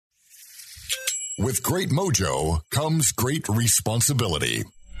With great mojo comes great responsibility.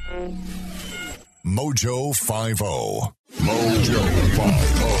 Mojo 50. Mojo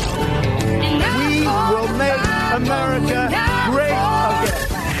 50. We will make America great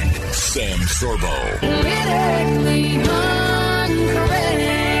again. Sam Sorbo.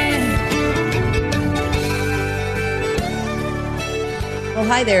 Well,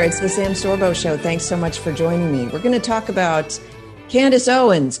 hi there. It's the Sam Sorbo Show. Thanks so much for joining me. We're going to talk about Candace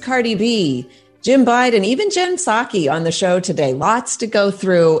Owens, Cardi B, Jim Biden, even Jen Psaki on the show today. Lots to go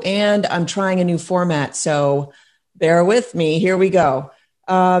through, and I'm trying a new format, so bear with me. Here we go.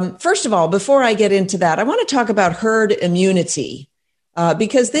 First of all, before I get into that, I want to talk about herd immunity,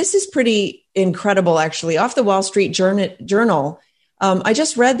 because this is pretty incredible, actually. Off the Wall Street Journal, I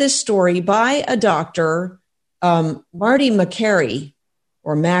just read this story by a doctor, Marty Makary,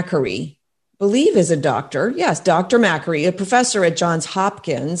 or Macary, believe is a doctor. Yes, Dr. Macary, a professor at Johns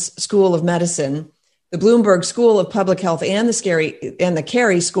Hopkins School of Medicine, the Bloomberg School of Public Health, and the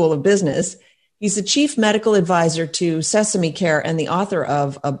Carey School of Business. He's the chief medical advisor to Sesame Care and the author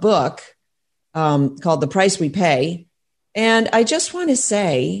of a book called The Price We Pay. And I just want to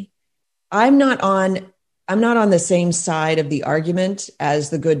say, I'm not on the same side of the argument as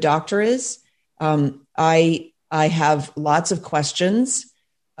the good doctor is. I have lots of questions.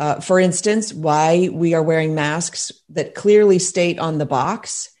 For instance, why we are wearing masks that clearly state on the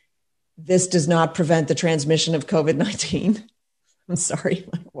box, this does not prevent the transmission of COVID-19. I'm sorry,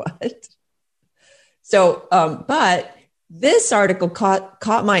 what? So, but this article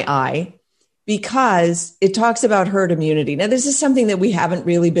caught my eye because it talks about herd immunity. Now, this is something that we haven't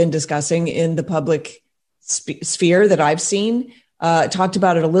really been discussing in the public sphere that I've seen. Talked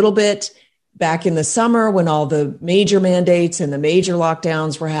about it a little bit back in the summer when all the major mandates and the major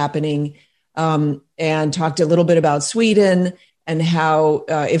lockdowns were happening, and talked a little bit about Sweden and how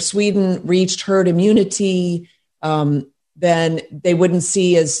if Sweden reached herd immunity, then they wouldn't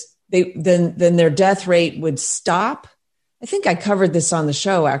see then their death rate would stop. I think I covered this on the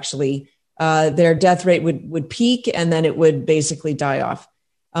show, actually. Their death rate would peak and then it would basically die off.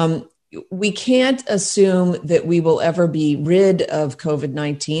 We can't assume that we will ever be rid of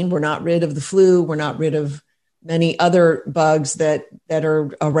COVID-19. We're not rid of the flu. We're not rid of many other bugs that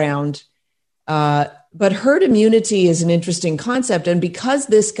are around. But herd immunity is an interesting concept. And because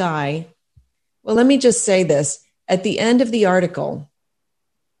this guy, well, let me just say this. At the end of the article,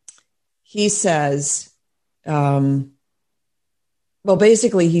 he says,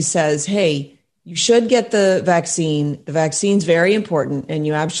 basically he says, hey, you should get the vaccine. The vaccine's very important, and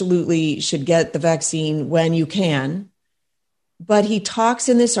you absolutely should get the vaccine when you can. But he talks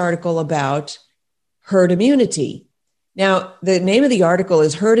in this article about herd immunity. Now, the name of the article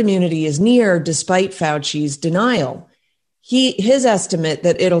is Herd Immunity is Near Despite Fauci's Denial. His estimate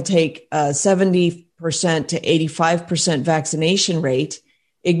that it'll take a 70% to 85% vaccination rate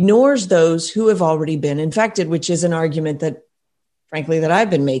ignores those who have already been infected, which is an argument that, frankly, that I've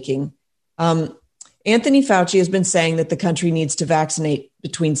been making. Anthony Fauci has been saying that the country needs to vaccinate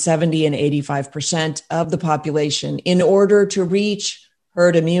between 70 and 85% of the population in order to reach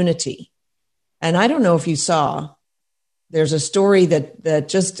herd immunity. And I don't know if you saw, there's a story that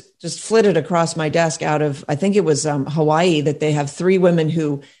just flitted across my desk out of, I think it was Hawaii, that they have 3 women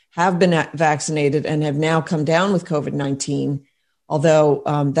who have been vaccinated and have now come down with COVID-19, although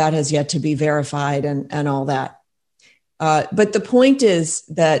that has yet to be verified and all that. But the point is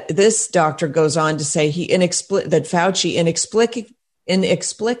that this doctor goes on to say that Fauci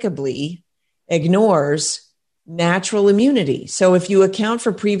inexplicably ignores natural immunity. So if you account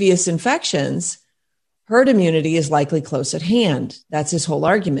for previous infections, herd immunity is likely close at hand. That's his whole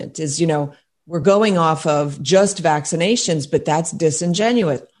argument is, we're going off of just vaccinations, but that's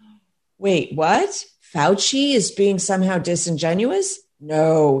disingenuous. Wait, what? Fauci is being somehow disingenuous?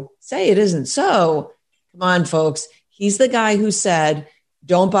 No, say it isn't so. Come on, folks. He's the guy who said,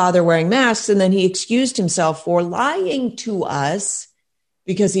 don't bother wearing masks. And then he excused himself for lying to us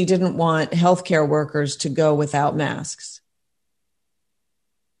because he didn't want healthcare workers to go without masks.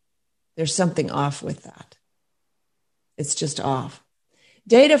 There's something off with that. It's just off.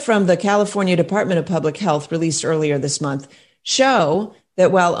 Data from the California Department of Public Health released earlier this month show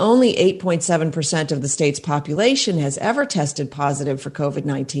that while only 8.7% of the state's population has ever tested positive for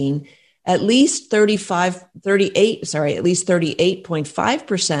COVID-19, at least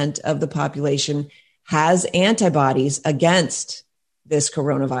 38.5% of the population has antibodies against this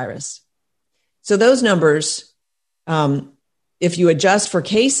coronavirus. So those numbers, if you adjust for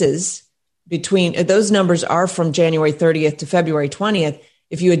cases those numbers are from January 30th to February 20th.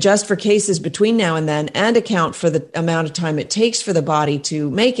 If you adjust for cases between now and then and account for the amount of time it takes for the body to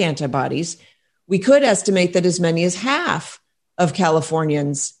make antibodies, We could estimate that as many as half of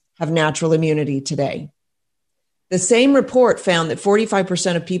Californians have natural immunity today. The same report found that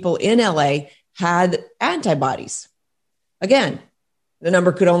 45% of people in LA had antibodies. Again, the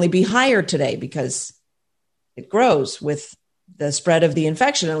number could only be higher today because it grows with the spread of the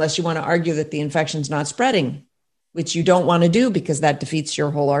infection, unless you want to argue that the infection's not spreading, which you don't want to do because that defeats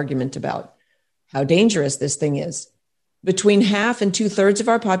your whole argument about how dangerous this thing is. Between half and 2/3 of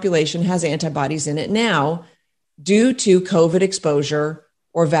our population has antibodies in it now due to COVID exposure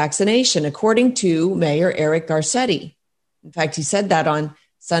or vaccination, according to Mayor Eric Garcetti. In fact, he said that on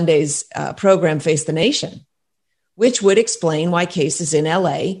Sunday's program, Face the Nation, which would explain why cases in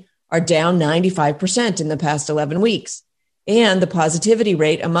LA are down 95% in the past 11 weeks. And the positivity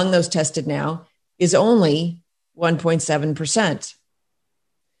rate among those tested now is only 1.7%.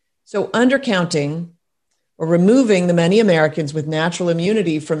 So undercounting or removing the many Americans with natural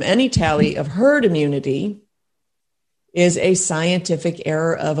immunity from any tally of herd immunity is a scientific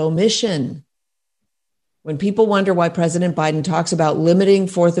error of omission. When people wonder why President Biden talks about limiting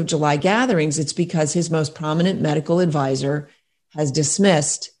 4th of July gatherings, it's because his most prominent medical advisor has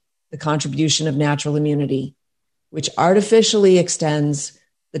dismissed the contribution of natural immunity, which artificially extends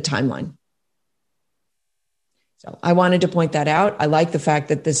the timeline. So I wanted to point that out. I like the fact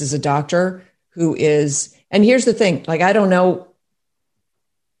that this is a doctor who is, and here's the thing, like, I don't know,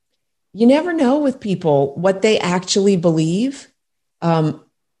 you never know with people what they actually believe.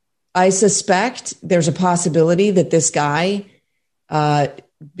 I suspect there's a possibility that this guy,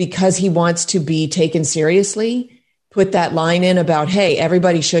 because he wants to be taken seriously, put that line in about, hey,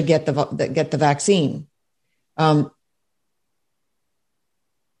 everybody should get the vaccine. I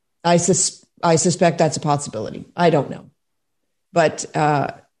suspect that's a possibility. I don't know, but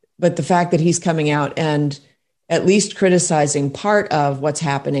the fact that he's coming out and at least criticizing part of what's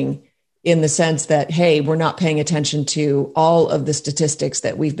happening, in the sense that, hey, we're not paying attention to all of the statistics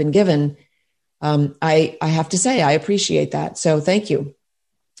that we've been given. I have to say, I appreciate that. So thank you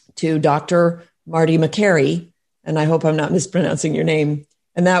to Dr. Marty McCary, and I hope I'm not mispronouncing your name.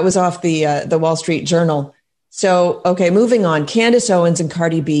 And that was off the Wall Street Journal. So, okay, moving on. Candace Owens and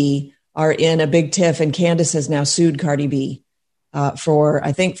Cardi B are in a big tiff, and Candace has now sued Cardi B for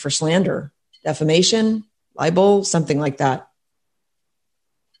slander, defamation, libel, something like that.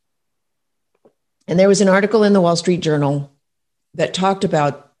 And there was an article in the Wall Street Journal that talked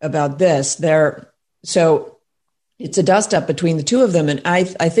about this. So it's a dust up between the two of them. And I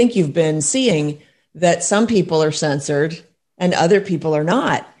think you've been seeing that some people are censored and other people are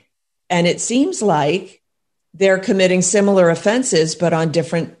not. And it seems like they're committing similar offenses, but on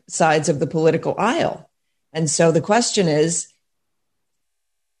different sides of the political aisle. And so the question is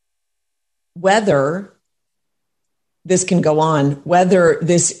whether this can go on, whether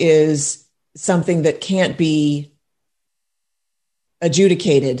this is something that can't be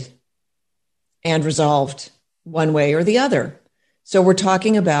adjudicated and resolved one way or the other. So we're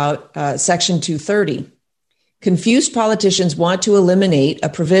talking about Section 230. Confused politicians want to eliminate a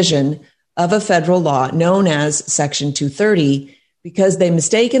provision of a federal law known as Section 230 because they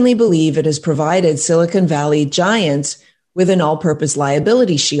mistakenly believe it has provided Silicon Valley giants with an all-purpose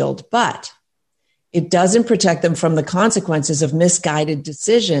liability shield, but it doesn't protect them from the consequences of misguided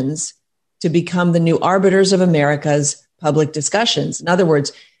decisions to become the new arbiters of America's public discussions. In other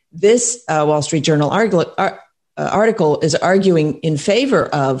words, this Wall Street Journal article is arguing in favor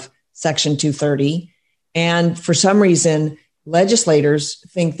of Section 230. And for some reason, legislators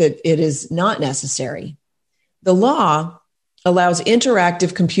think that it is not necessary. The law allows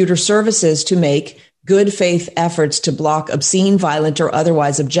interactive computer services to make good faith efforts to block obscene, violent, or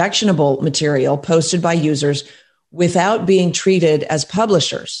otherwise objectionable material posted by users without being treated as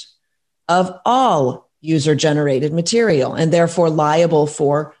publishers of all user-generated material and therefore liable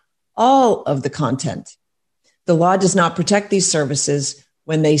for all of the content. The law does not protect these services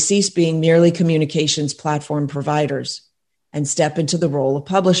when they cease being merely communications platform providers and step into the role of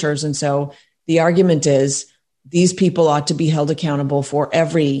publishers. And so the argument is these people ought to be held accountable for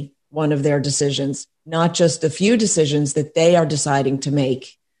every one of their decisions, not just the few decisions that they are deciding to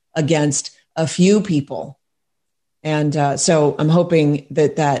make against a few people. And so I'm hoping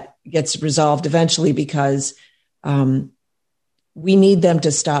that gets resolved eventually because we need them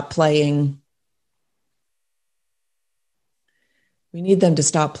to stop playing. We need them to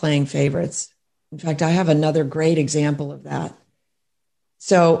stop playing favorites. In fact, I have another great example of that.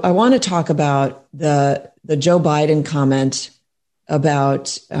 So I want to talk about the Joe Biden comment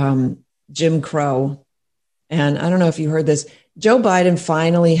about Jim Crow. And I don't know if you heard this. Joe Biden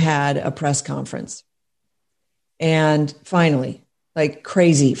finally had a press conference. And finally, like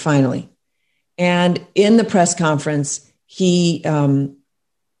crazy, finally. And in the press conference, he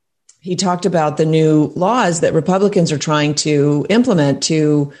talked about the new laws that Republicans are trying to implement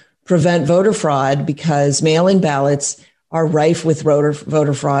to prevent voter fraud because mail-in ballots are rife with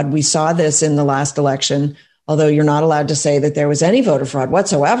voter fraud. We saw this in the last election, although you're not allowed to say that there was any voter fraud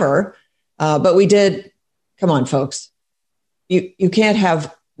whatsoever. But we did. Come on, folks. You can't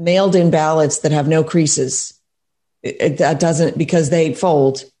have mailed-in ballots that have no creases. That doesn't, because they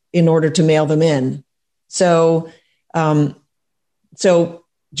fold in order to mail them in. So Joe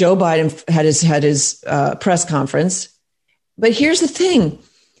Biden had his press conference. But here's the thing.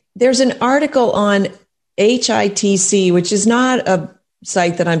 There's an article on HITC, which is not a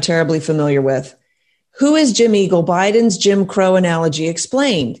site that I'm terribly familiar with. Who is Jim Eagle? Biden's Jim Crow analogy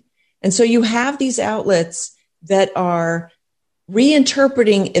explained. And so you have these outlets that are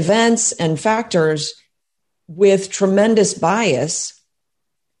reinterpreting events and factors with tremendous bias.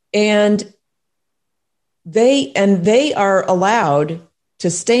 And they are allowed to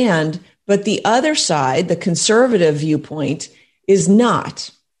stand, but the other side, the conservative viewpoint, is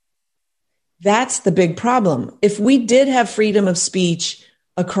not. That's the big problem. If we did have freedom of speech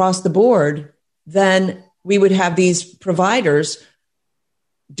across the board, then we would have these providers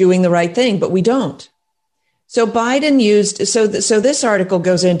doing the right thing, but we don't. So Biden used, so this article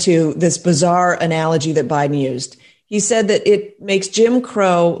goes into this bizarre analogy that Biden used. He said that it makes Jim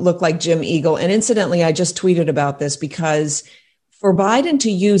Crow look like Jim Eagle. And incidentally, I just tweeted about this because for Biden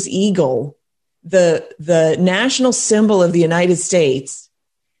to use eagle, the national symbol of the United States,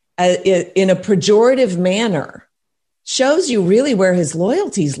 in a pejorative manner, shows you really where his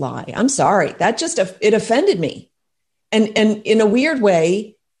loyalties lie. I'm sorry. That just, it offended me. And in a weird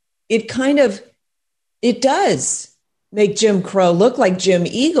way, it does make Jim Crow look like Jim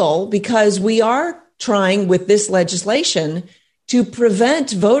Eagle, because we are trying with this legislation to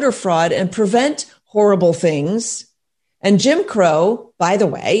prevent voter fraud and prevent horrible things. And Jim Crow, by the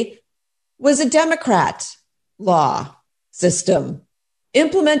way, was a Democrat law system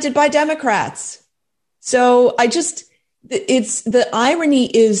implemented by Democrats. So it's the irony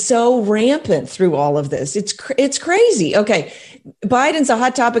is so rampant through all of this. It's crazy. Okay. Biden's a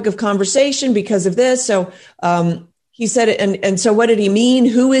hot topic of conversation because of this. So he said it. And so what did he mean?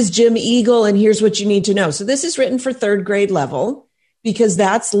 Who is Jim Eagle? And here's what you need to know. So this is written for third grade level, because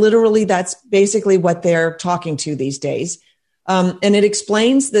that's basically what they're talking to these days. And it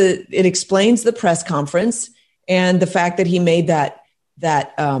explains the press conference and the fact that he made that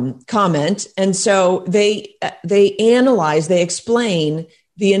comment. And so they explain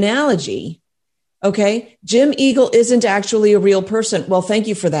the analogy. Okay. Jim Eagle isn't actually a real person. Well, thank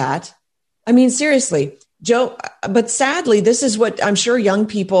you for that. I mean, seriously, Joe, but sadly, this is what I'm sure young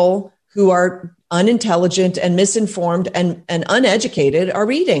people who are unintelligent and misinformed and uneducated are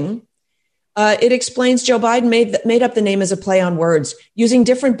reading. It explains Joe Biden made up the name as a play on words, using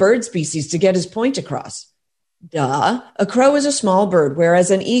different bird species to get his point across. Duh. A crow is a small bird, whereas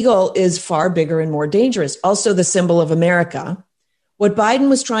an eagle is far bigger and more dangerous. Also the symbol of America. What Biden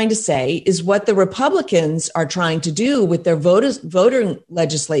was trying to say is what the Republicans are trying to do with their voter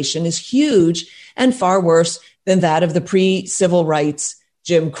legislation is huge and far worse than that of the pre-civil rights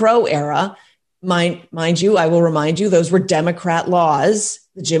Jim Crow era. Mind you, I will remind you, those were Democrat laws,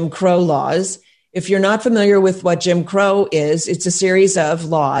 the Jim Crow laws. If you're not familiar with what Jim Crow is, it's a series of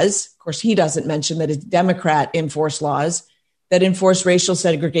laws. Of course, he doesn't mention that it's Democrat enforced laws that enforce racial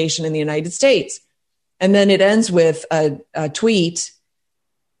segregation in the United States. And then it ends with a tweet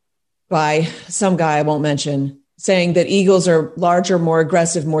by some guy I won't mention, saying that eagles are larger, more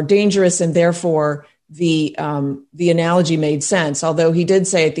aggressive, more dangerous, and therefore the analogy made sense. Although he did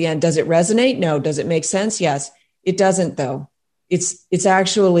say at the end, does it resonate? No. Does it make sense? Yes. It doesn't, though. It's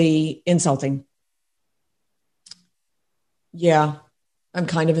actually insulting. Yeah, I'm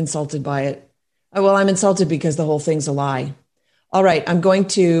kind of insulted by it. Well, I'm insulted because the whole thing's a lie. All right, I'm going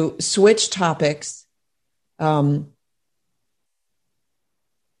to switch topics.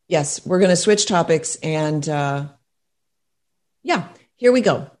 Yes, we're going to switch topics. And here we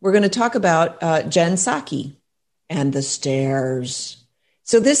go. We're going to talk about Jen Psaki and the stairs.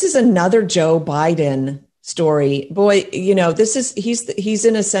 So this is another Joe Biden story. Boy, he's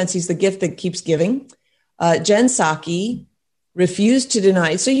in a sense, he's the gift that keeps giving. Jen Psaki refused to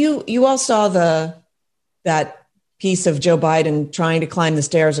deny. So you all saw that piece of Joe Biden trying to climb the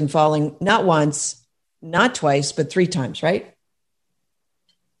stairs and falling, not once, not twice, but 3 times, right?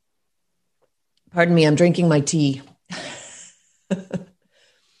 Pardon me, I'm drinking my tea.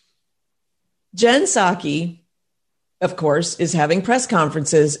 Jen Psaki, of course, is having press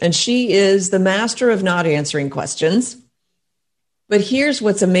conferences, and she is the master of not answering questions. But here's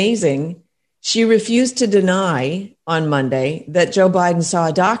what's amazing. She refused to deny on Monday that Joe Biden saw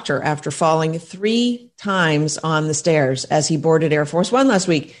a doctor after falling 3 times on the stairs as he boarded Air Force One last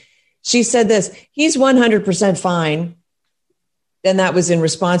week. She said this, he's 100% fine. And that was in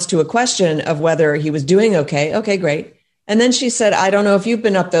response to a question of whether he was doing okay. Okay, great. And then she said, I don't know if you've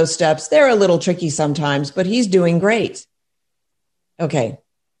been up those steps. They're a little tricky sometimes, but he's doing great. Okay.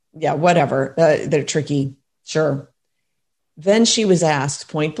 Yeah, whatever. They're tricky. Sure. Then she was asked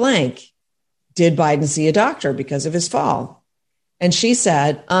point blank, did Biden see a doctor because of his fall? And she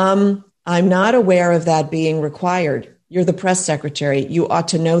said, I'm not aware of that being required. You're the press secretary. You ought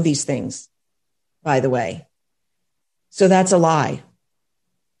to know these things, by the way. So that's a lie.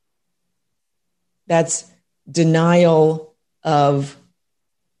 That's denial of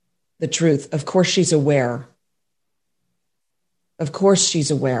the truth. Of course she's aware. Of course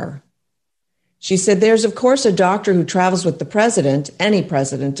she's aware. She said, there's, of course, a doctor who travels with the president, any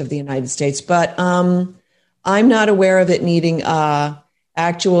president of the United States, but I'm not aware of it needing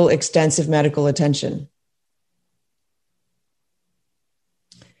actual extensive medical attention.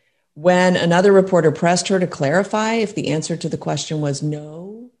 When another reporter pressed her to clarify if the answer to the question was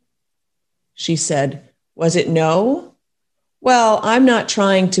no, she said, was it no? Well, I'm not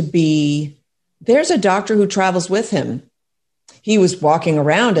trying to be, there's a doctor who travels with him. He was walking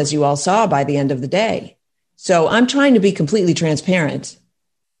around, as you all saw, by the end of the day. So I'm trying to be completely transparent.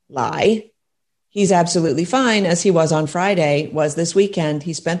 Lie. He's absolutely fine, as he was on Friday, was this weekend.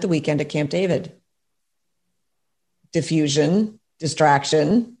 He spent the weekend at Camp David. Diffusion,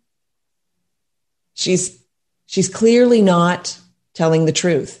 distraction. She's clearly not telling the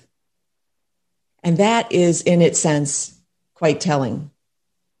truth. And that is, in its sense, quite telling.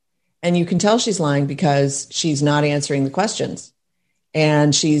 And you can tell she's lying because she's not answering the questions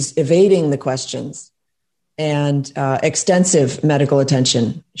and she's evading the questions and extensive medical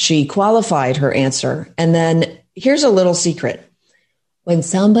attention. She qualified her answer. And then here's a little secret. When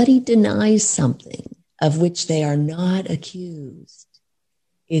somebody denies something of which they are not accused,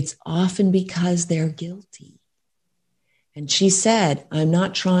 it's often because they're guilty. And she said, I'm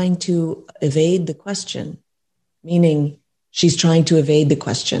not trying to evade the question, meaning she's trying to evade the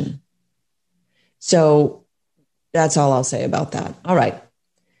question. So that's all I'll say about that. All right.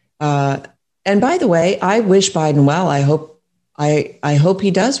 And by the way, I wish Biden well. I hope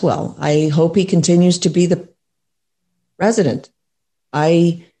he does well. I hope he continues to be the president.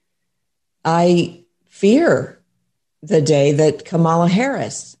 I fear the day that Kamala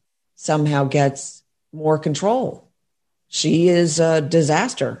Harris somehow gets more control. She is a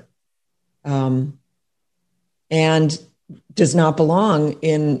disaster and does not belong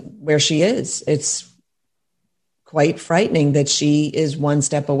in where she is. It's quite frightening that she is one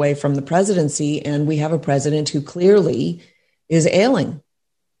step away from the presidency, and we have a president who clearly is ailing.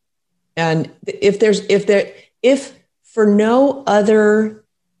 And if for no other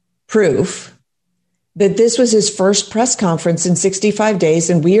proof that this was his first press conference in 65 days,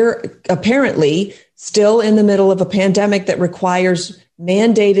 and we are apparently still in the middle of a pandemic that requires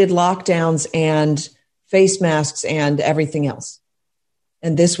mandated lockdowns and face masks and everything else.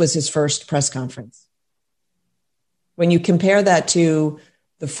 And this was his first press conference. When you compare that to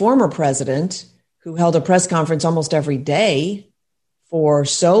the former president, who held a press conference almost every day for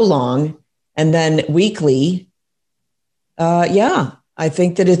so long, and then weekly, I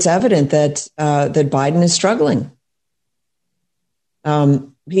think that it's evident that Biden is struggling.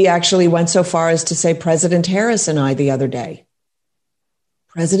 He actually went so far as to say President Harris and I the other day.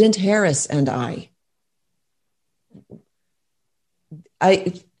 President Harris and I.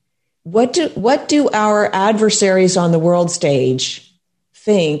 What do our adversaries on the world stage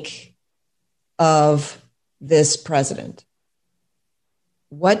think of this president?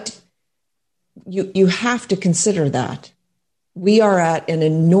 What you have to consider that. We are at an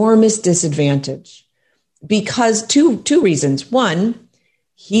enormous disadvantage because two reasons. One,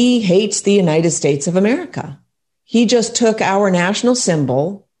 he hates the United States of America. He just took our national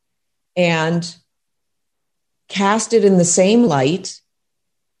symbol and cast it in the same light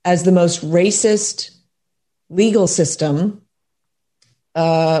as the most racist legal system.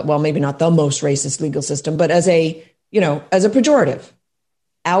 Well, maybe not the most racist legal system, but as a pejorative.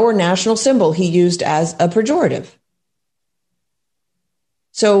 Our national symbol he used as a pejorative.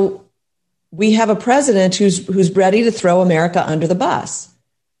 So we have a president who's ready to throw America under the bus.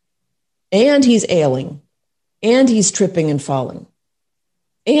 And he's ailing. And he's tripping and falling.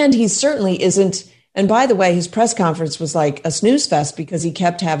 And he certainly isn't. And by the way, his press conference was like a snooze fest because he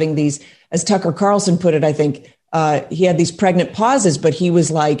kept having these, as Tucker Carlson put it, I think, he had these pregnant pauses, but he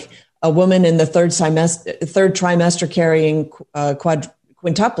was like a woman in the third trimester carrying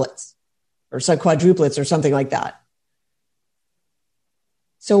quintuplets. or quadruplets or something like that.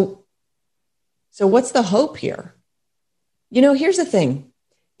 So what's the hope here? Here's the thing.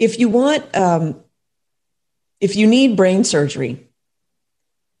 If you want, if you need brain surgery,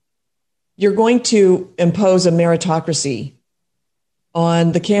 you're going to impose a meritocracy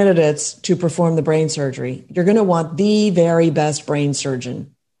on the candidates to perform the brain surgery. You're going to want the very best brain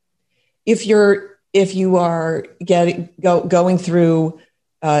surgeon. If you are going through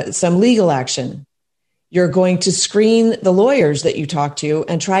some legal action, you're going to screen the lawyers that you talk to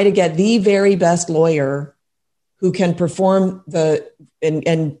and try to get the very best lawyer who can perform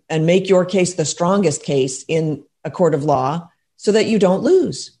and make your case the strongest case in a court of law so that you don't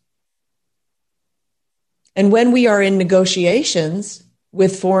lose. And when we are in negotiations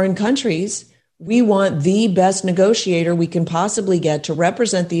with foreign countries, we want the best negotiator we can possibly get to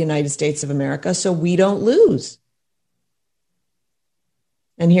represent the United States of America so we don't lose.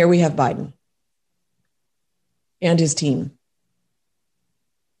 And here we have Biden and his team.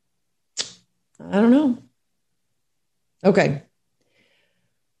 I don't know. Okay.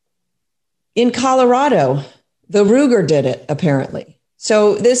 In Colorado, the Ruger did it, apparently.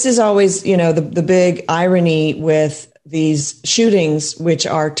 So this is always, the big irony with these shootings, which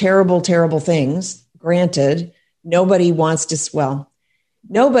are terrible, terrible things. Granted, nobody on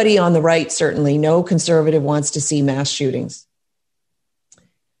the right, certainly, no conservative wants to see mass shootings.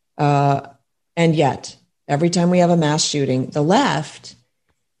 And yet, every time we have a mass shooting, the left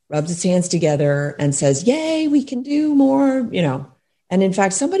rubs its hands together and says, yay, we can do more, And in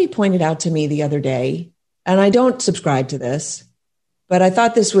fact, somebody pointed out to me the other day, and I don't subscribe to this, but I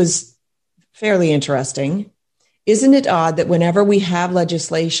thought this was fairly interesting. Isn't it odd that whenever we have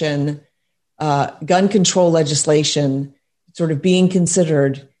legislation, gun control legislation, sort of being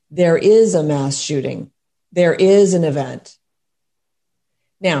considered, there is a mass shooting, there is an event?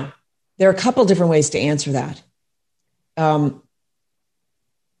 Now, there are a couple different ways to answer that.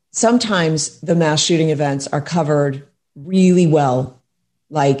 Sometimes the mass shooting events are covered really well,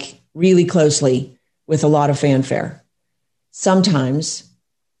 like really closely with a lot of fanfare. Sometimes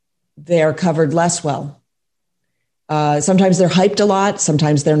they're covered less well. Sometimes they're hyped a lot.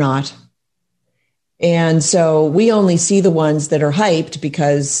 Sometimes they're not. And so we only see the ones that are hyped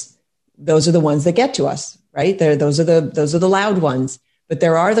because those are the ones that get to us, right? Those are the loud ones. But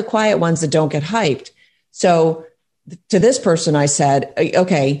there are the quiet ones that don't get hyped. So to this person, I said,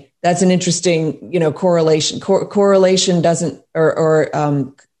 okay, that's an interesting, correlation. Correlation doesn't,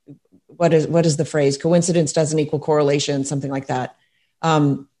 what is the phrase? Coincidence doesn't equal correlation, something like that.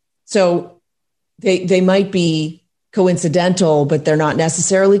 So they might be coincidental, but they're not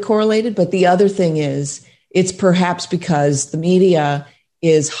necessarily correlated. But the other thing is, it's perhaps because the media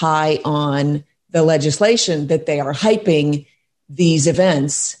is high on the legislation that they are hyping these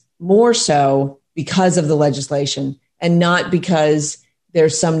events more so because of the legislation and not because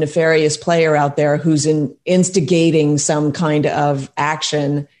there's some nefarious player out there who's instigating some kind of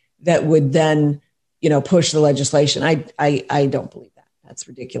action that would then, push the legislation. I don't believe that. That's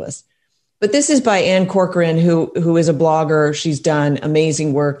ridiculous. But this is by Ann Corcoran, who is a blogger. She's done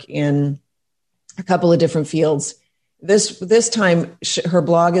amazing work in a couple of different fields. This time, her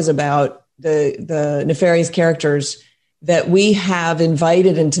blog is about the nefarious characters that we have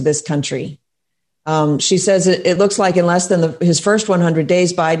invited into this country. She says it looks like in less than his first 100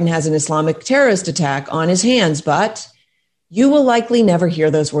 days, Biden has an Islamic terrorist attack on his hands, but you will likely never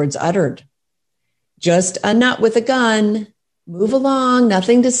hear those words uttered. Just a nut with a gun. Move along,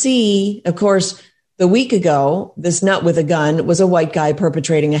 nothing to see. Of course, the week ago, this nut with a gun was a white guy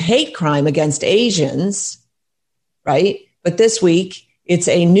perpetrating a hate crime against Asians, right? But this week, it's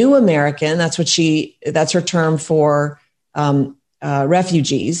a new American. That's her term for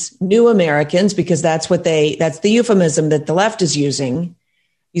refugees, new Americans, because that's the euphemism that the left is using.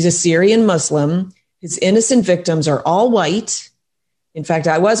 He's a Syrian Muslim. His innocent victims are all white. In fact,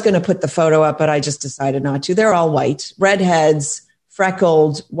 I was going to put the photo up, but I just decided not to. They're all white, redheads,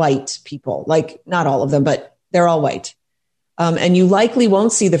 freckled white people, like not all of them, but they're all white. And you likely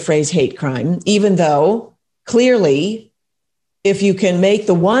won't see the phrase hate crime, even though clearly, if you can make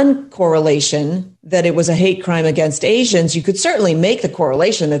the one correlation that it was a hate crime against Asians, you could certainly make the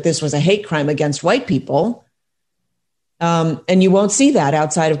correlation that this was a hate crime against white people. And you won't see that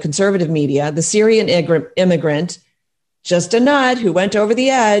outside of conservative media. The Syrian immigrant, just a nut who went over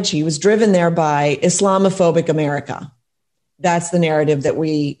the edge. He was driven there by Islamophobic America. That's the narrative that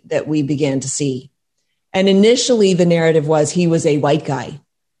we began to see. And initially the narrative was he was a white guy,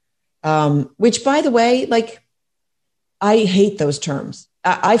 which, by the way, I hate those terms.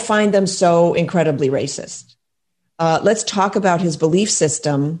 I find them so incredibly racist. Let's talk about his belief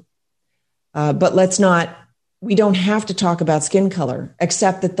system. But we don't have to talk about skin color,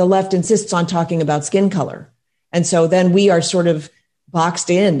 except that the left insists on talking about skin color. And so then we are sort of boxed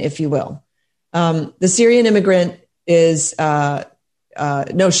in, if you will. The Syrian immigrant is,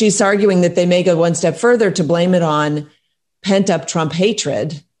 she's arguing that they may go one step further to blame it on pent up Trump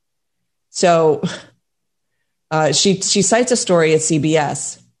hatred. So she cites a story at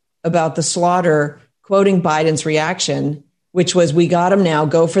CBS about the slaughter, quoting Biden's reaction, which was, "We got them now,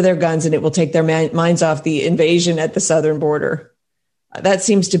 go for their guns, and it will take their minds off the invasion at the southern border." That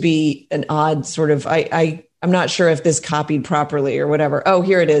seems to be an odd sort of, I'm not sure if this copied properly or whatever. Oh,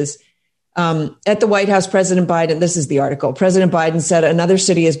 here it is. At the White House, President Biden, this is the article. President Biden said another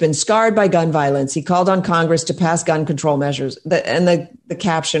city has been scarred by gun violence. He called on Congress to pass gun control measures. The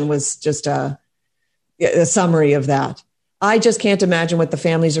caption was just a summary of that. "I just can't imagine what the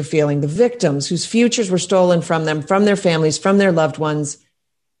families are feeling. The victims whose futures were stolen from them, from their families, from their loved ones,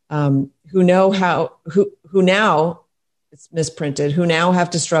 who now, it's misprinted, who now have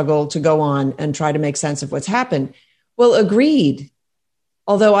to struggle to go on and try to make sense of what's happened." Well, agreed.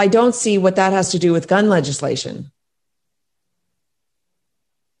 Although I don't see what that has to do with gun legislation.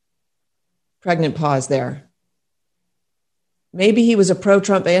 Pregnant pause there. Maybe he was a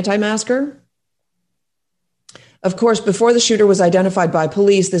pro-Trump anti-masker? Of course, before the shooter was identified by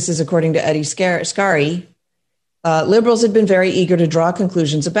police, this is according to Eddie Scari, liberals had been very eager to draw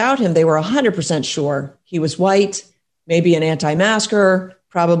conclusions about him. They were 100% sure he was white, maybe an anti-masker,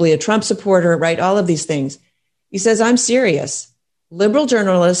 probably a Trump supporter, right? All of these things. He says, "I'm serious." Liberal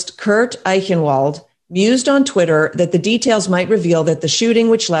journalist Kurt Eichenwald mused on Twitter that the details might reveal that the shooting,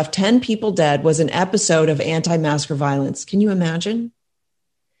 which left 10 people dead, was an episode of anti-masker violence. Can you imagine?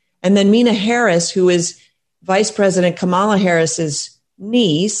 And then Mina Harris, who is Vice President Kamala Harris's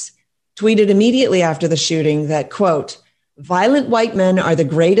niece, tweeted immediately after the shooting that, quote, "Violent white men are the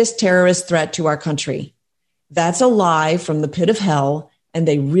greatest terrorist threat to our country. That's a lie from the pit of hell, and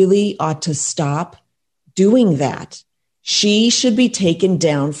they really ought to stop doing that. She should be taken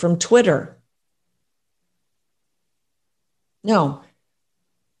down from Twitter." No.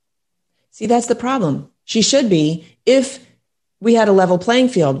 See, that's the problem. She should be if we had a level playing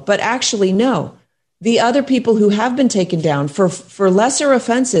field. But actually, no. The other people who have been taken down for lesser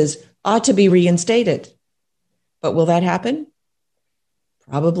offenses ought to be reinstated. But will that happen?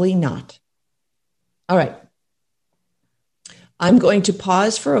 Probably not. All right. I'm going to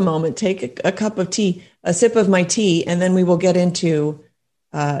pause for a moment, take a cup of tea, a sip of my tea, and then we will get into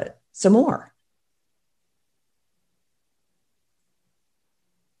some more.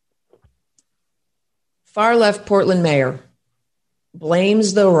 Far left Portland mayor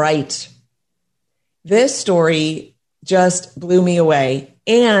blames the right. This story just blew me away.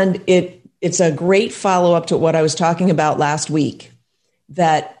 And it's a great follow-up to what I was talking about last week,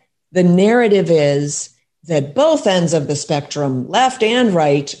 that the narrative is that both ends of the spectrum, left and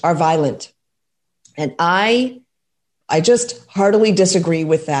right, are violent. And I just heartily disagree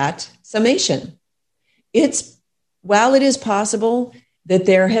with that summation. While it is possible that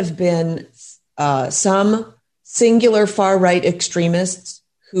there have been some singular far-right extremists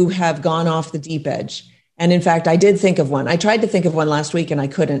who have gone off the deep edge. And in fact, I did think of one. I tried to think of one last week and I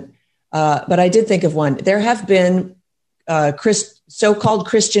couldn't, but I did think of one. There have been so-called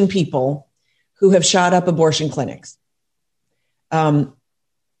Christian people who have shot up abortion clinics. That's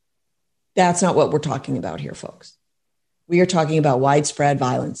not what we're talking about here, folks. We are talking about widespread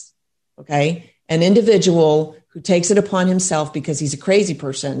violence, okay? An individual who takes it upon himself because he's a crazy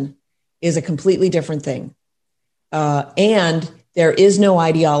person is a completely different thing. And there is no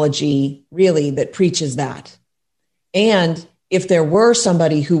ideology really that preaches that. And if there were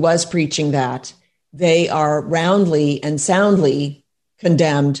somebody who was preaching that, they are roundly and soundly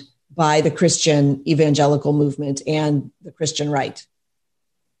condemned by the Christian evangelical movement and the Christian right.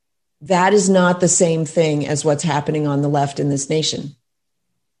 That is not the same thing as what's happening on the left in this nation.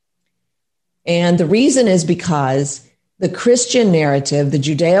 And the reason is because the Christian narrative, the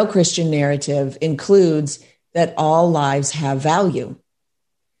Judeo-Christian narrative, includes that all lives have value.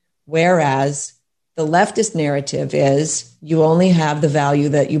 Whereas the leftist narrative is you only have the value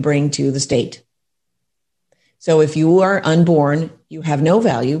that you bring to the state. So if you are unborn, you have no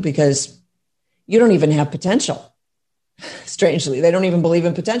value because you don't even have potential. Strangely, they don't even believe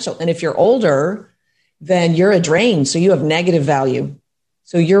in potential. And if you're older, then you're a drain. So you have negative value.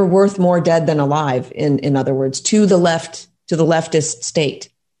 So you're worth more dead than alive, in other words, to the left, to the leftist state.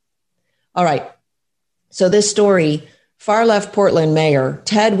 All right. So this story, far left Portland mayor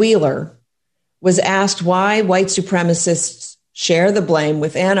Ted Wheeler was asked why white supremacists share the blame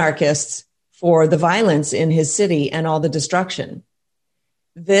with anarchists for the violence in his city and all the destruction.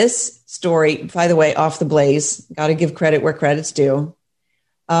 this story, by the way, off the blaze, got to give credit where credit's due.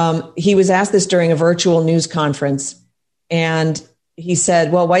 He was asked this during a virtual news conference, and he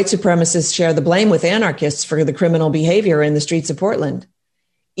said, well, white supremacists share the blame with anarchists for the criminal behavior in the streets of Portland,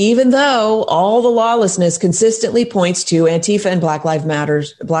 even though all the lawlessness consistently points to Antifa and Black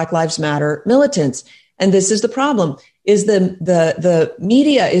Lives Matter militants. And this is the problem, is the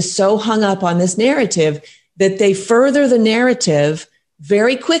media is so hung up on this narrative that they further the narrative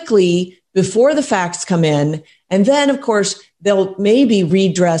very quickly before the facts come in. And then, of course, they'll maybe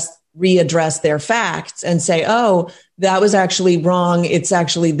readdress their facts and say, oh, that was actually wrong. It's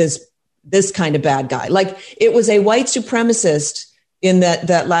actually this kind of bad guy. Like it was a white supremacist in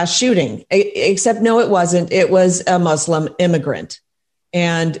that last shooting, except no, it wasn't. It was a Muslim immigrant,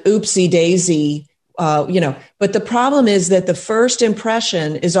 and oopsie daisy, but the problem is that the first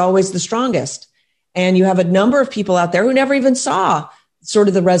impression is always the strongest. And you have a number of people out there who never even saw sort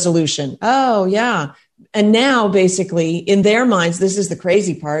of the resolution. Oh yeah. And now basically in their minds, this is the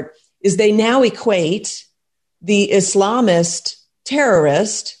crazy part, is they now equate the Islamist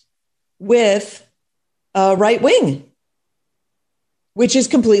terrorist with a right wing, which is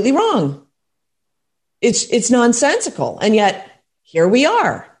completely wrong. It's nonsensical. And yet here we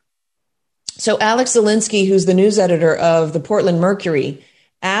are. So Alex Zelinsky, who's the news editor of the Portland Mercury,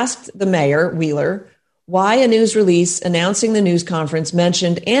 asked the mayor, Wheeler, why a news release announcing the news conference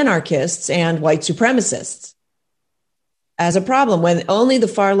mentioned anarchists and white supremacists as a problem when only the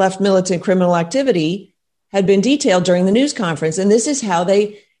far left militant criminal activity had been detailed during the news conference. And this is how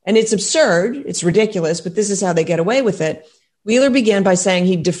and it's absurd, it's ridiculous, but this is how they get away with it. Wheeler began by saying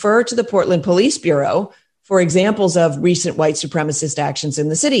he'd defer to the Portland Police Bureau for examples of recent white supremacist actions in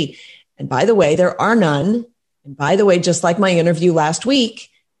the city. And by the way, there are none. And by the way, just like my interview last week,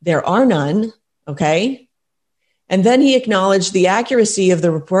 there are none. Okay. And then he acknowledged the accuracy of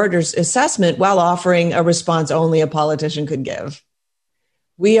the reporter's assessment while offering a response only a politician could give.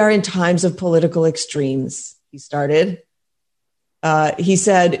 We are in times of political extremes, he started. He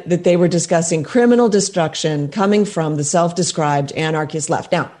said that they were discussing criminal destruction coming from the self-described anarchist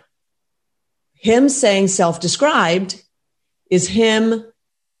left. Now, him saying self-described is him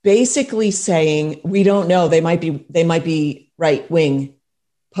basically saying, we don't know, they might be right wing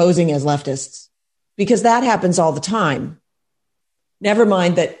posing as leftists, because that happens all the time. Never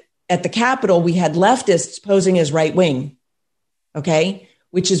mind that at the Capitol, we had leftists posing as right wing. Okay.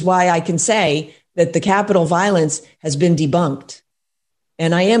 Which is why I can say that the Capitol violence has been debunked.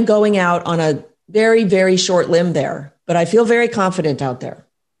 And I am going out on a very, very short limb there, but I feel very confident out there.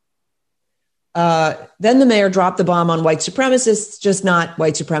 Then the mayor dropped the bomb on white supremacists, just not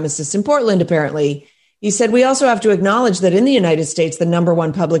white supremacists in Portland, apparently. He said, we also have to acknowledge that in the United States, the number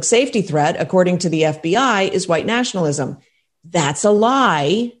one public safety threat, according to the FBI, is white nationalism. That's a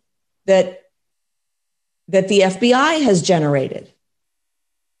lie that the FBI has generated.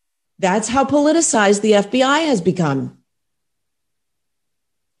 That's how politicized the FBI has become.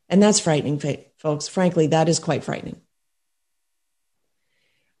 And that's frightening, folks. Frankly, that is quite frightening.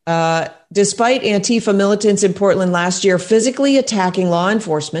 Despite Antifa militants in Portland last year physically attacking law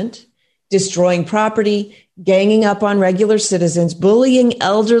enforcement, destroying property, ganging up on regular citizens, bullying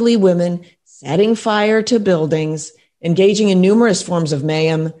elderly women, setting fire to buildings, engaging in numerous forms of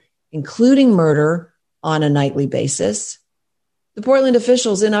mayhem, including murder on a nightly basis, the Portland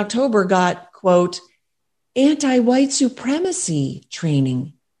officials in October got, quote, anti-white supremacy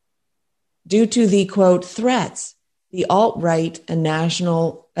training due to the, quote, threats the alt-right and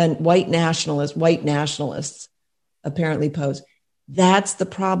white nationalists apparently pose. That's the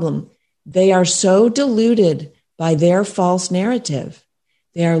problem. They are so deluded by their false narrative.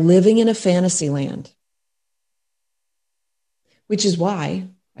 They are living in a fantasy land, which is why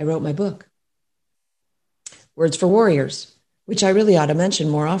I wrote my book, Words for Warriors, which I really ought to mention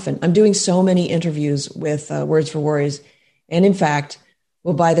more often. I'm doing so many interviews with Words for Warriors. And in fact,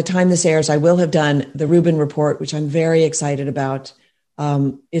 well, by the time this airs, I will have done the Rubin Report, which I'm very excited about.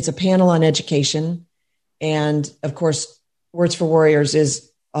 It's a panel on education. And of course, Words for Warriors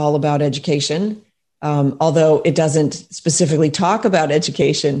is all about education. Although it doesn't specifically talk about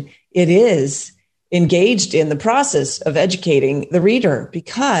education, it is engaged in the process of educating the reader,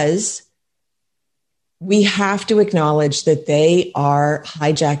 because we have to acknowledge that they are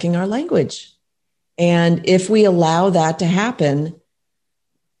hijacking our language. And if we allow that to happen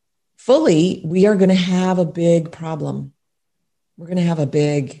fully, we are going to have a big problem. We're going to have a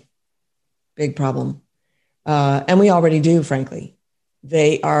big, big problem. And we already do, frankly.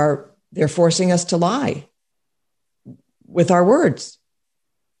 They're forcing us to lie with our words.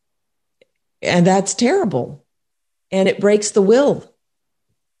 And that's terrible. And it breaks the will.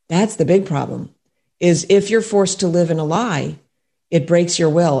 That's the big problem, is if you're forced to live in a lie, it breaks your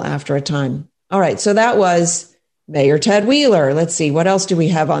will after a time. All right. So that was Mayor Ted Wheeler. Let's see. What else do we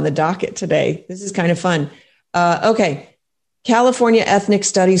have on the docket today? This is kind of fun. Okay. California Ethnic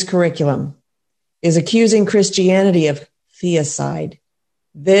Studies curriculum is accusing Christianity of theocide.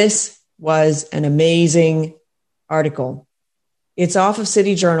 This was an amazing article. It's off of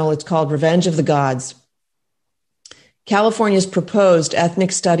City Journal. It's called Revenge of the Gods. California's proposed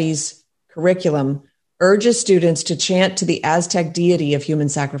ethnic studies curriculum urges students to chant to the Aztec deity of human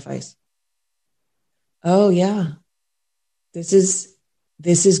sacrifice. Oh, yeah. This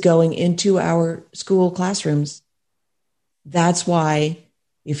is going into our school classrooms. That's why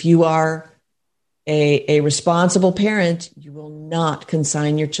if you are a responsible parent, you will not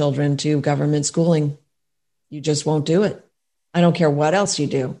consign your children to government schooling. You just won't do it. I don't care what else you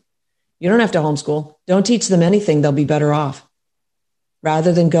do. You don't have to homeschool. Don't teach them anything. They'll be better off.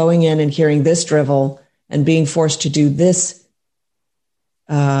 Rather than going in and hearing this drivel and being forced to do this,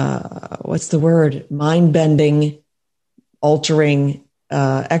 what's the word? Mind-bending, altering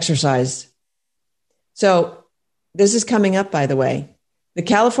exercise. So this is coming up, by the way. The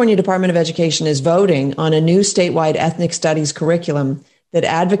California Department of Education is voting on a new statewide ethnic studies curriculum that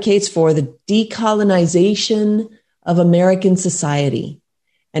advocates for the decolonization of American society.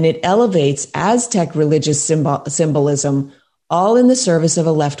 And it elevates Aztec religious symbolism, all in the service of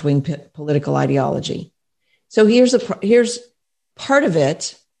a left-wing political ideology. So here's part of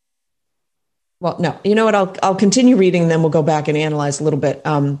it. Well, no, you know what? I'll continue reading, and then we'll go back and analyze a little bit.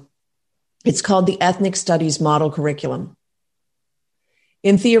 It's called the Ethnic Studies Model Curriculum.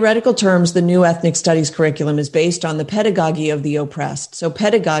 In theoretical terms, the new ethnic studies curriculum is based on the pedagogy of the oppressed. So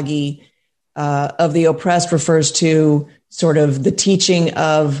pedagogy of the oppressed refers to sort of the teaching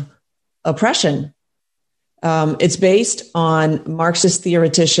of oppression. It's based on Marxist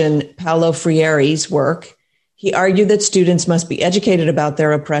theoretician Paulo Freire's work. He argued that students must be educated about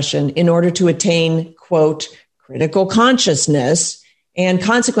their oppression in order to attain, quote, critical consciousness and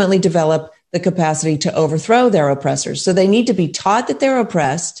consequently develop the capacity to overthrow their oppressors. So they need to be taught that they're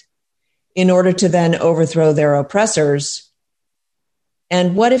oppressed in order to then overthrow their oppressors.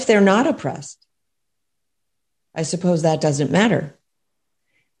 And what if they're not oppressed? I suppose that doesn't matter.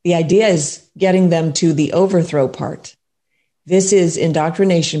 The idea is getting them to the overthrow part. This is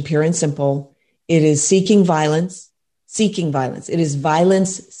indoctrination, pure and simple. It is seeking violence. It is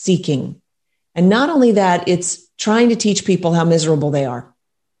violence seeking. And not only that, it's trying to teach people how miserable they are,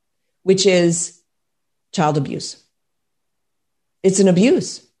 which is child abuse. It's an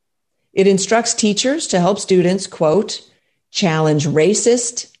abuse. It instructs teachers to help students, quote, challenge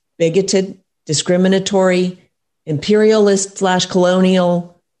racist, bigoted, discriminatory,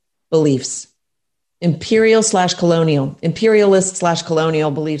 imperialist/colonial beliefs.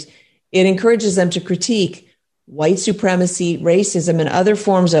 Imperialist/colonial beliefs. It encourages them to critique white supremacy, racism, and other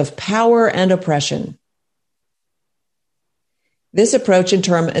forms of power and oppression. This approach in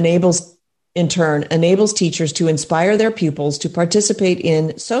turn enables teachers to inspire their pupils to participate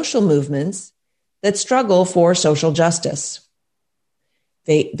in social movements that struggle for social justice.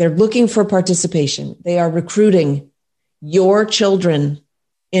 They're looking for participation. They are recruiting your children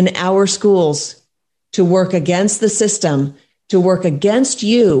in our schools to work against the system, to work against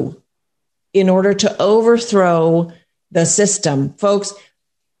you in order to overthrow the system. Folks,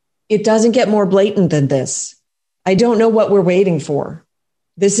 it doesn't get more blatant than this. I don't know what we're waiting for.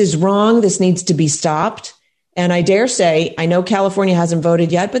 This is wrong. This needs to be stopped. And I dare say, I know California hasn't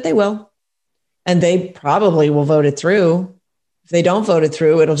voted yet, but they will. And they probably will vote it through. If they don't vote it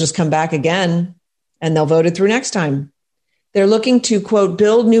through, it'll just come back again and they'll vote it through next time. They're looking to, quote,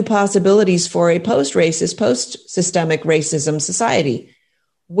 build new possibilities for a post-racist, post-systemic racism society.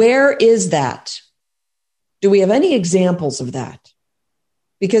 Where is that? Do we have any examples of that?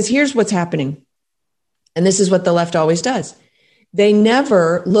 Because here's what's happening. And this is what the left always does. They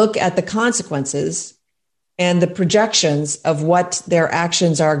never look at the consequences and the projections of what their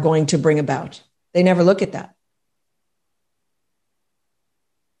actions are going to bring about. They never look at that.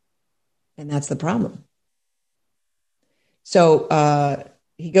 And that's the problem. So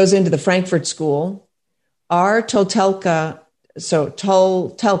he goes into the Frankfurt School. R. Tolteca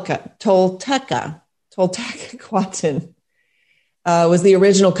Quatin was the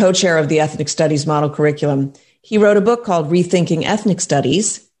original co-chair of the Ethnic Studies Model Curriculum. He wrote a book called Rethinking Ethnic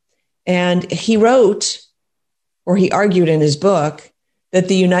Studies. And he argued in his book that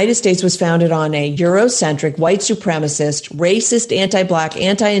the United States was founded on a Eurocentric, white supremacist, racist, anti-Black,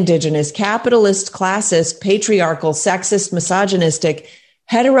 anti-Indigenous, capitalist, classist, patriarchal, sexist, misogynistic,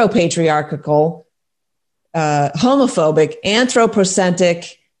 heteropatriarchal, homophobic,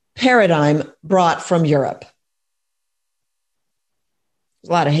 anthropocentric, paradigm brought from Europe. There's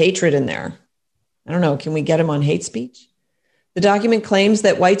a lot of hatred in there. I don't know. Can we get him on hate speech? The document claims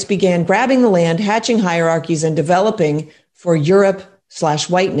that whites began grabbing the land, hatching hierarchies, and developing for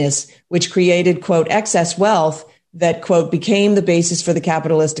Europe/whiteness, which created, quote, excess wealth that, quote, became the basis for the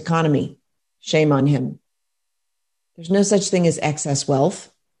capitalist economy. Shame on him. There's no such thing as excess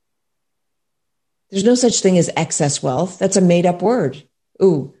wealth. There's no such thing as excess wealth. That's a made-up word.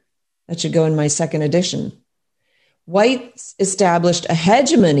 Ooh, that should go in my second edition. Whites established a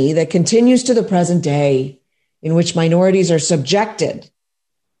hegemony that continues to the present day, in which minorities are subjected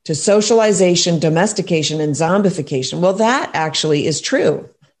to socialization, domestication, and zombification. Well, that actually is true.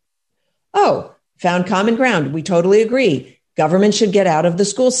 Oh, found common ground. We totally agree. Government should get out of the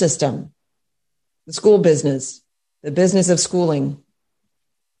school system, the school business, the business of schooling.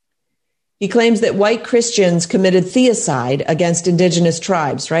 He claims that white Christians committed theocide against indigenous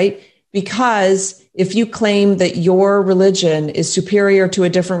tribes, right? Because if you claim that your religion is superior to a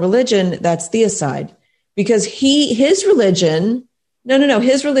different religion, that's theocide. Because his religion,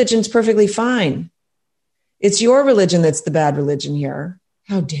 his religion's perfectly fine. It's your religion that's the bad religion here.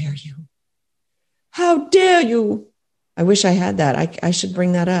 How dare you? How dare you? I wish I had that. I should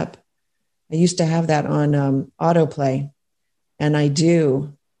bring that up. I used to have that on autoplay, and I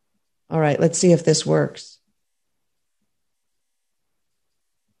do. All right, let's see if this works.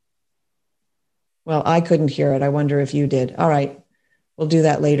 Well, I couldn't hear it. I wonder if you did. All right, we'll do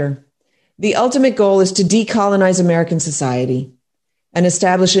that later. The ultimate goal is to decolonize American society and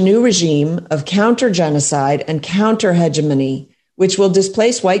establish a new regime of counter-genocide and counter-hegemony, which will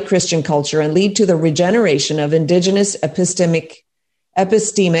displace white Christian culture and lead to the regeneration of indigenous epistemic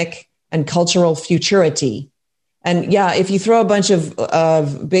and cultural futurity. And yeah, if you throw a bunch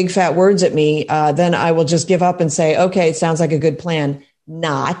of big fat words at me, then I will just give up and say, okay, it sounds like a good plan.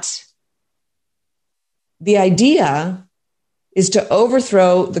 Not. The idea is to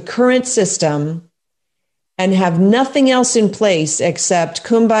overthrow the current system and have nothing else in place except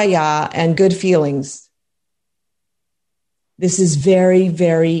kumbaya and good feelings. This is very,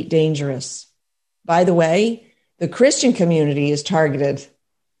 very dangerous. By the way, the Christian community is targeted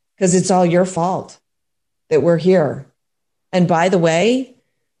because it's all your fault that we're here. And by the way,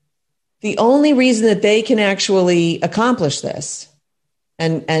 the only reason that they can actually accomplish this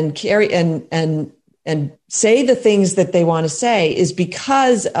and carry and say the things that they want to say is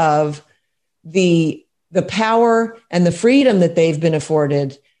because of the power and the freedom that they've been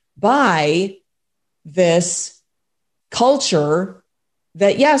afforded by this culture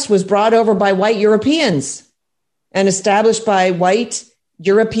that, yes, was brought over by white Europeans and established by white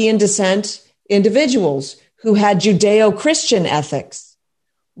European descent individuals who had Judeo-Christian ethics.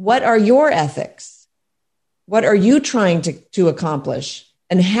 What are your ethics? What are you trying to accomplish?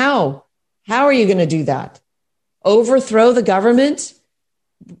 And how? How are you going to do that? Overthrow the government?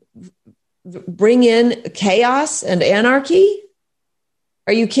 Bring in chaos and anarchy?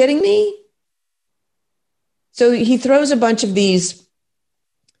 Are you kidding me? So he throws a bunch of these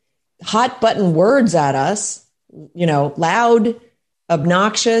hot button words at us, loud,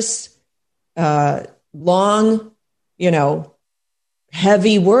 obnoxious, long,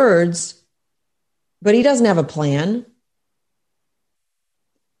 heavy words, but he doesn't have a plan.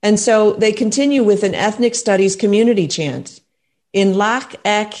 And so they continue with an ethnic studies community chant in Lak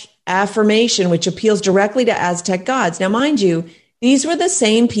Ek affirmation, which appeals directly to Aztec gods. Now, mind you, these were the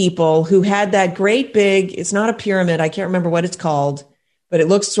same people who had that great big, it's not a pyramid, I can't remember what it's called, but it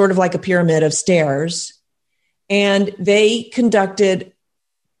looks sort of like a pyramid of stairs. And they conducted,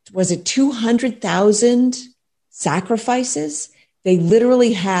 was it 200,000 sacrifices? They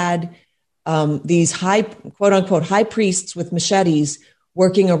literally had these high, quote unquote, high priests with machetes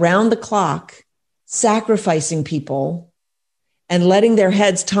working around the clock, sacrificing people and letting their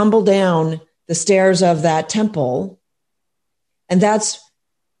heads tumble down the stairs of that temple. And that's,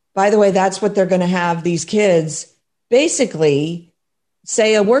 by the way, that's what they're going to have these kids basically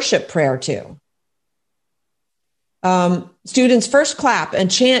say a worship prayer to. Students first clap and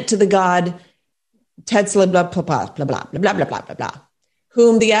chant to the god Tetzla, blah, blah, blah, blah, blah, blah, blah, blah, blah, blah,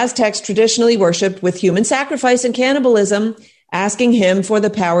 whom the Aztecs traditionally worshipped with human sacrifice and cannibalism, asking him for the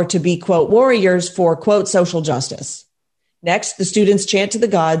power to be, quote, warriors for, quote, social justice. Next, the students chant to the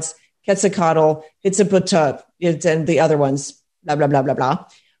gods, Quetzalcoatl, Hitzaputut, and the other ones, blah, blah, blah, blah, blah,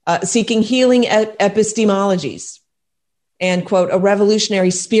 seeking healing epistemologies and, quote, a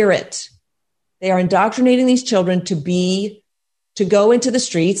revolutionary spirit. They are indoctrinating these children to go into the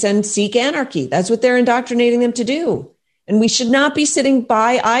streets and seek anarchy. That's what they're indoctrinating them to do. And we should not be sitting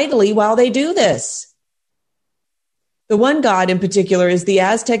by idly while they do this. The one god in particular is the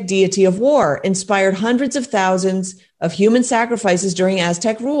Aztec deity of war, inspired hundreds of thousands of human sacrifices during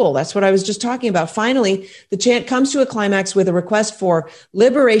Aztec rule. That's what I was just talking about. Finally, the chant comes to a climax with a request for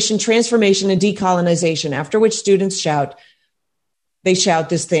liberation, transformation, and decolonization, after which students shout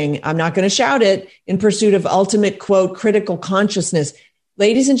this thing. I'm not going to shout it, in pursuit of ultimate, quote, critical consciousness.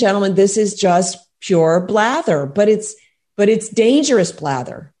 Ladies and gentlemen, this is just pure blather, but it's dangerous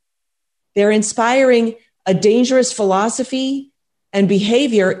blather. They're inspiring a dangerous philosophy and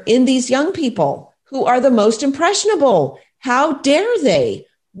behavior in these young people who are the most impressionable. How dare they?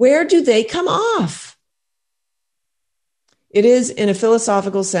 Where do they come off? It is, in a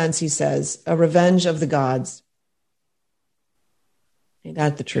philosophical sense, he says, a revenge of the gods. Ain't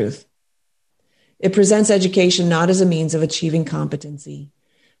that the truth? It presents education not as a means of achieving competency,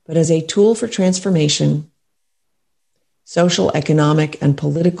 but as a tool for transformation, social, economic, and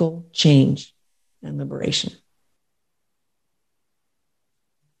political change and liberation.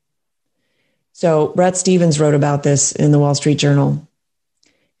 So Bret Stephens wrote about this in the Wall Street Journal.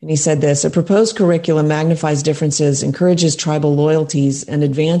 And he said this: a proposed curriculum magnifies differences, encourages tribal loyalties, and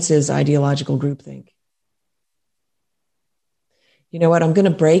advances ideological groupthink. You know what? I'm going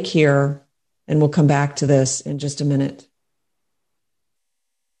to break here, and we'll come back to this in just a minute.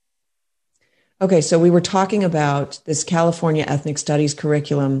 Okay, so we were talking about this California ethnic studies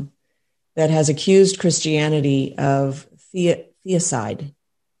curriculum that has accused Christianity of theocide,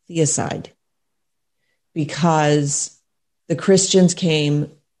 because the Christians came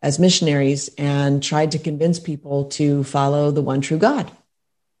as missionaries and tried to convince people to follow the one true God,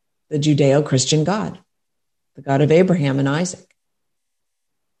 the Judeo-Christian God, the God of Abraham and Isaac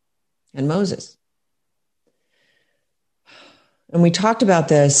and Moses. And we talked about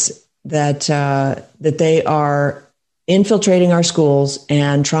this, that they are infiltrating our schools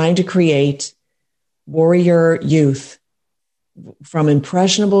and trying to create warrior youth from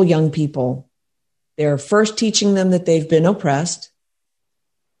impressionable young people. They're first teaching them that they've been oppressed,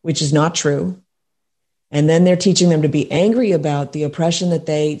 which is not true. And then they're teaching them to be angry about the oppression that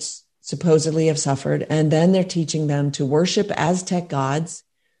they supposedly have suffered. And then they're teaching them to worship Aztec gods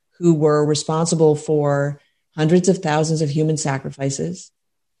who were responsible for hundreds of thousands of human sacrifices.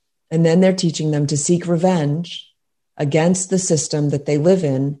 And then they're teaching them to seek revenge against the system that they live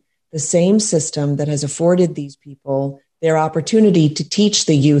in, the same system that has afforded these people their opportunity to teach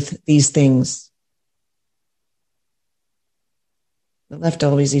the youth these things. The left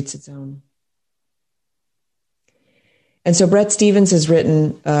always eats its own. And so Bret Stephens has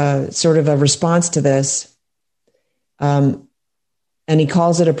written sort of a response to this. And he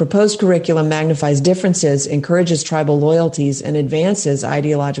calls it: a proposed curriculum magnifies differences, encourages tribal loyalties, and advances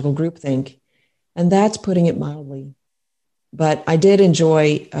ideological groupthink. And that's putting it mildly. But I did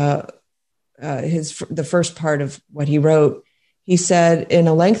enjoy the first part of what he wrote. He said, in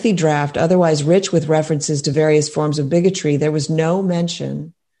a lengthy draft, otherwise rich with references to various forms of bigotry, there was no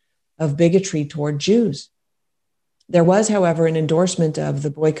mention of bigotry toward Jews. There was, however, an endorsement of the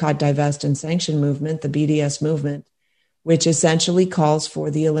boycott, divest, and sanction movement, the BDS movement, which essentially calls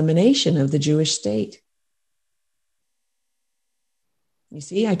for the elimination of the Jewish state. You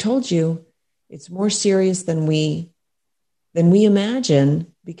see, I told you it's more serious than we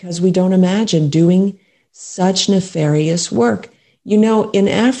imagine, because we don't imagine doing such nefarious work. You know, in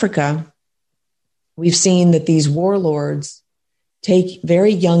Africa, we've seen that these warlords take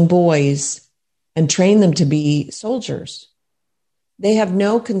very young boys and train them to be soldiers. They have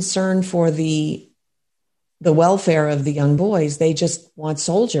no concern for the welfare of the young boys. They just want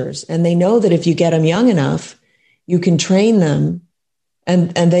soldiers. And they know that if you get them young enough, you can train them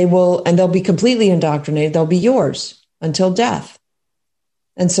and they'll be completely indoctrinated. They'll be yours until death.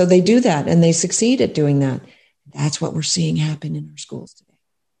 And so they do that, and they succeed at doing that. That's what we're seeing happen in our schools today.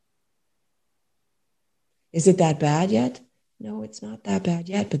 Is it that bad yet? No, it's not that bad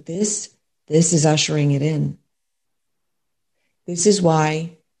yet, but this is ushering it in. This is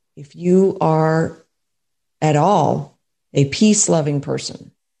why, if you are at all a peace-loving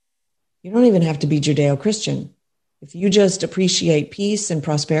person, you don't even have to be Judeo-Christian. If you just appreciate peace and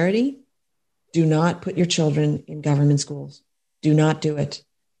prosperity, do not put your children in government schools. Do not do it.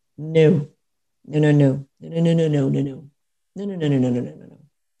 No. No, no, no. No, no, no, no, no, no, no. No, no, no, no, no, no, no, no.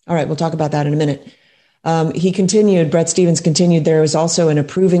 All right, we'll talk about that in a minute. He continued, Bret Stephens continued, there was also an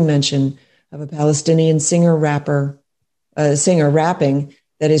approving mention of a Palestinian singer rapping that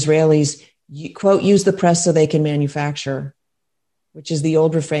Israelis, quote, use the press so they can manufacture, which is the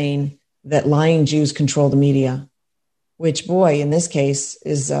old refrain that lying Jews control the media, which, boy, in this case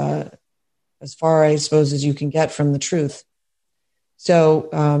is as far, I suppose, as you can get from the truth. So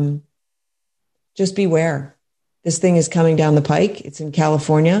just beware. This thing is coming down the pike. It's in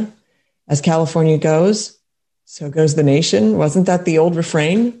California. As California goes, so goes the nation. Wasn't that the old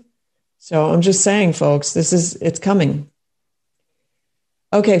refrain? So I'm just saying, folks, it's coming.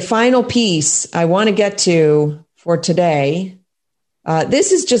 Okay, final piece I want to get to for today.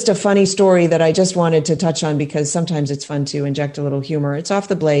 This is just a funny story that I just wanted to touch on because sometimes it's fun to inject a little humor. It's off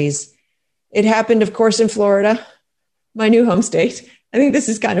the blaze. It happened, of course, in Florida, my new home state. I think this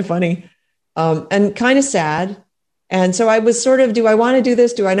is kind of funny and kind of sad. And so I was sort of, do I want to do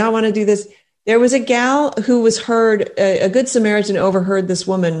this? Do I not want to do this? There was a gal who was heard, a good Samaritan overheard this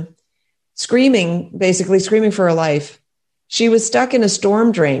woman basically screaming for her life. She was stuck in a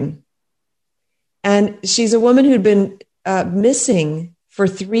storm drain. And she's a woman who'd been missing for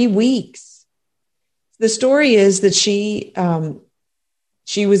 3 weeks. The story is that she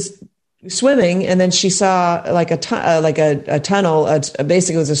was swimming and then she saw like a tunnel,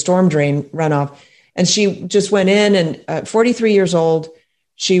 basically it was a storm drain runoff. And she just went in and 43 years old.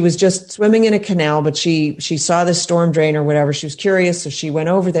 She was just swimming in a canal, but she saw this storm drain or whatever. She was curious. So she went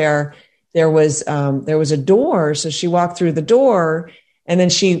over there. There was a door. So she walked through the door and then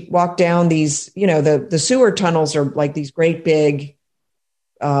she walked down these, the sewer tunnels are like these great big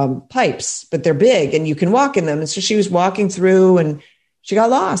pipes, but they're big and you can walk in them. And so she was walking through and she got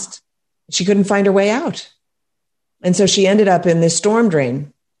lost. She couldn't find her way out. And so she ended up in this storm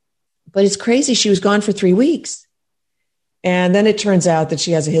drain. But it's crazy. She was gone for 3 weeks. And then it turns out that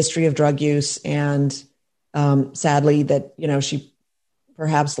she has a history of drug use. And sadly that, she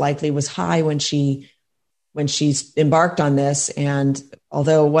perhaps likely was high when she embarked on this. And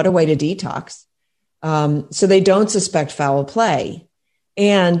although what a way to detox. So they don't suspect foul play.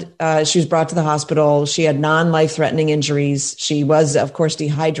 And she was brought to the hospital. She had non-life-threatening injuries. She was, of course,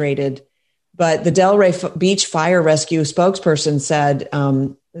 dehydrated. But the Delray Beach Fire Rescue spokesperson said,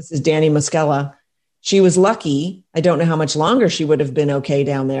 this is Danny Muscella, she was lucky. I don't know how much longer she would have been okay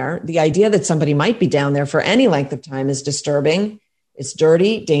down there. The idea that somebody might be down there for any length of time is disturbing. It's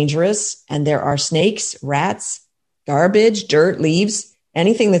dirty, dangerous, and there are snakes, rats, garbage, dirt, leaves,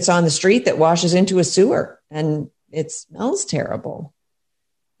 anything that's on the street that washes into a sewer, and it smells terrible.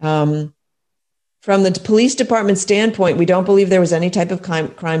 From the police department standpoint, we don't believe there was any type of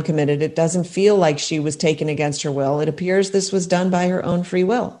crime committed. It doesn't feel like she was taken against her will. It appears this was done by her own free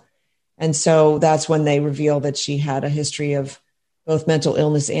will. And so that's when they reveal that she had a history of both mental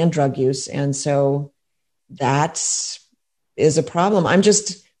illness and drug use. And so that is a problem.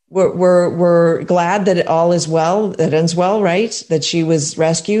 We're glad that it all is well, that ends well, right? That she was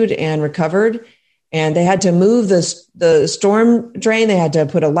rescued and recovered. And they had to move the storm drain. They had to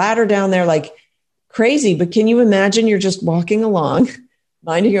put a ladder down there, like crazy. But can you imagine you're just walking along,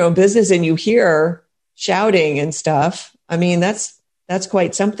 minding your own business, and you hear shouting and stuff? I mean, that's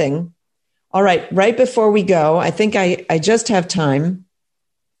quite something. All right before we go, I think I just have time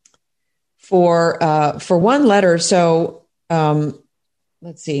for one letter. So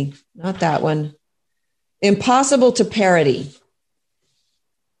let's see, not that one. Impossible to parody.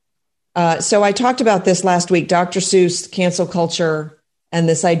 So I talked about this last week, Dr. Seuss, cancel culture, and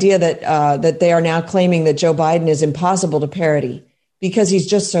this idea that they are now claiming that Joe Biden is impossible to parody because he's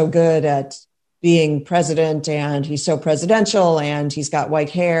just so good at being president and he's so presidential and he's got white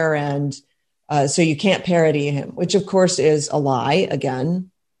hair. And so you can't parody him, which of course is a lie.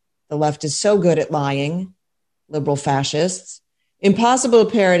 Again, the left is so good at lying, liberal fascists. Impossible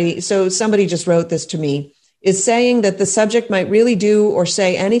to parody. So somebody just wrote this to me, is saying that the subject might really do or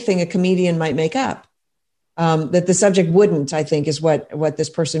say anything a comedian might make up. That the subject wouldn't, I think, is what this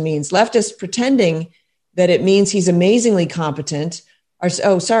person means. Leftists pretending that it means he's amazingly competent.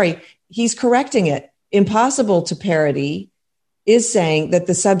 He's correcting it. Impossible to parody is saying that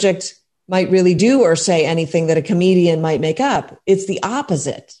the subject might really do or say anything that a comedian might make up. It's the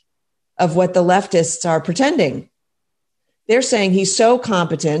opposite of what the leftists are pretending. They're saying he's so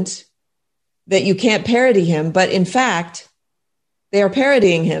competent that you can't parody him, but in fact, they are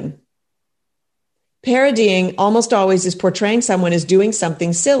parodying him. Parodying almost always is portraying someone as doing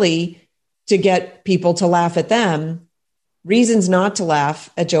something silly to get people to laugh at them. Reasons not to laugh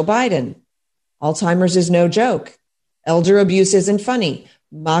at Joe Biden. Alzheimer's is no joke. Elder abuse isn't funny.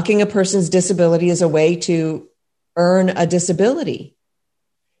 Mocking a person's disability is a way to earn a disability.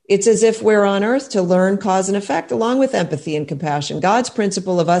 It's as if we're on earth to learn cause and effect, along with empathy and compassion. God's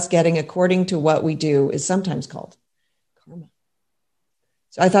principle of us getting according to what we do is sometimes called karma.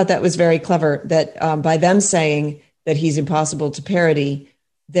 So I thought that was very clever that by them saying that he's impossible to parody,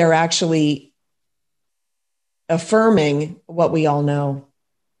 they're actually affirming what we all know,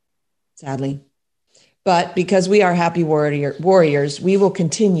 sadly. But because we are happy warriors, we will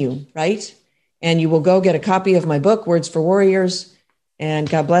continue, right? and you will go get a copy of my book, Words for Warriors. And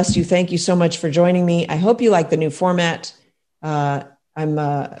God bless you. Thank you so much for joining me. I hope you like the new format.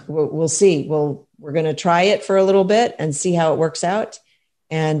 We'll see. We're going to try it for a little bit and see how it works out.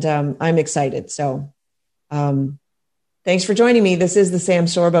 And I'm excited. So thanks for joining me. This is the Sam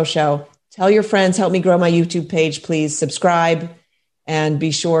Sorbo Show. Tell your friends, help me grow my YouTube page. Please subscribe and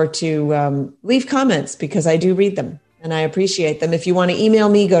be sure to leave comments because I do read them and I appreciate them. If you want to email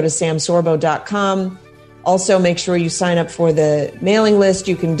me, go to samsorbo.com. Also, make sure you sign up for the mailing list.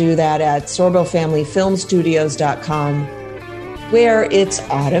 You can do that at sorbofamilyfilmstudios.com, where it's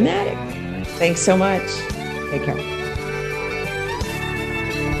automatic. Thanks so much. Take care.